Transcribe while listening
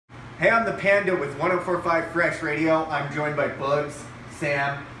Hey, I'm the Panda with 104.5 Fresh Radio. I'm joined by Bugs,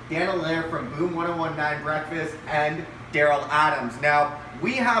 Sam, Dan Allaire from Boom 1019 Breakfast, and Daryl Adams. Now,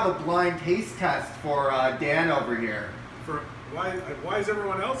 we have a blind taste test for Dan over here. For why is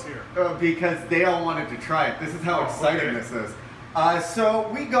everyone else here? Because they all wanted to try it. This is how exciting this is. So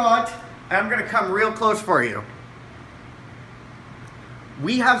we got, I'm going to come real close for you.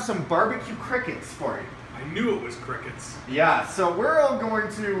 We have some barbecue crickets for you. I knew it was crickets. Yeah, so we're all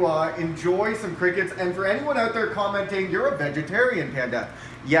going to enjoy some crickets. And for anyone out there commenting, you're a vegetarian, Panda.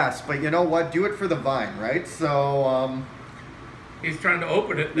 Yes, but you know what? Do it for the vine, right? So, he's trying to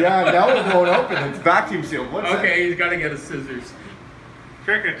open it. Yeah, now it won't open. It's vacuum sealed. What's okay, he's got to get his scissors.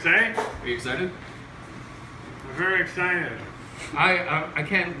 Crickets, eh? Are you excited? I'm very excited. I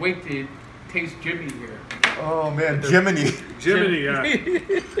can't wait to taste Jimmy here. Oh man, Jiminy. Jiminy,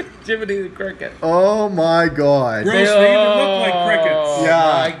 Jiminy the cricket. Oh my god. Gross, they even look like crickets. Oh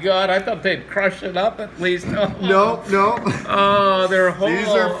Yeah. my god, I thought they'd crush it up at least. Oh. No. Oh, they're whole. These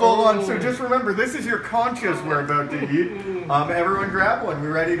are full on. So just remember, this is your conscious we're about to eat. Everyone grab one. We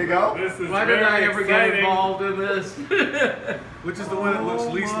ready to go? This is Why did I ever get involved in this? Which is the one that looks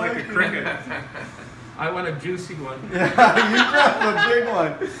least like a cricket? I want a juicy one. Yeah, you grab the big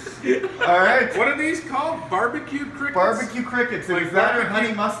one. All right. What are these called? Barbecue crickets? Barbecue crickets. Like Is that or barbecue?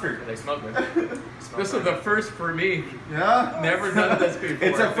 honey mustard? They smell good. This is the first for me. Yeah. Never done this before.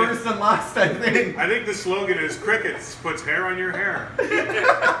 It's a first and last, I think. I think the slogan is crickets puts hair on your hair.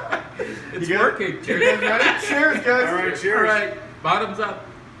 It's working. You guys ready? Cheers, guys. All right, cheers. All right, bottoms up.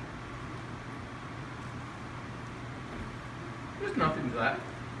 There's nothing to that.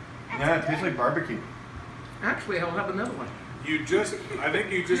 Yeah, it tastes like barbecue. Actually, I'll have another one. I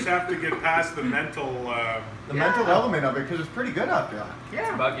think you just have to get past the mental. The mental element of it, because it's pretty good after that.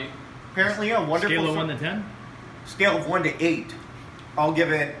 Yeah. Buggy. Apparently, a wonderful. Scale of 1 to 10? Scale of 1 to 8. I'll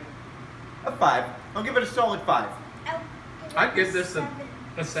give it a 5. I'll give it a solid 5. I'd give this a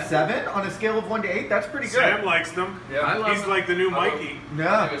 7. 7 on a scale of 1 to 8. That's pretty good. Sam likes them. Yeah. I love He's them. like the new Mikey.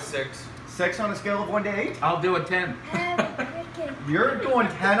 Yeah. I'll give it a 6. 6 on a scale of 1 to 8. I'll do a 10. You're going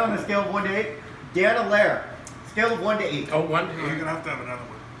 10 on a scale of 1 to 8. Dan Allaire, scale of 1 to 8. Oh, 1 You're gonna have to have another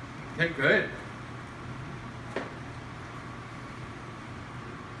one. Okay, good.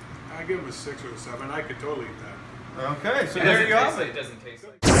 I give him a 6 or a 7. I could totally eat that. Okay, so there you go. It doesn't taste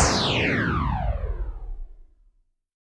like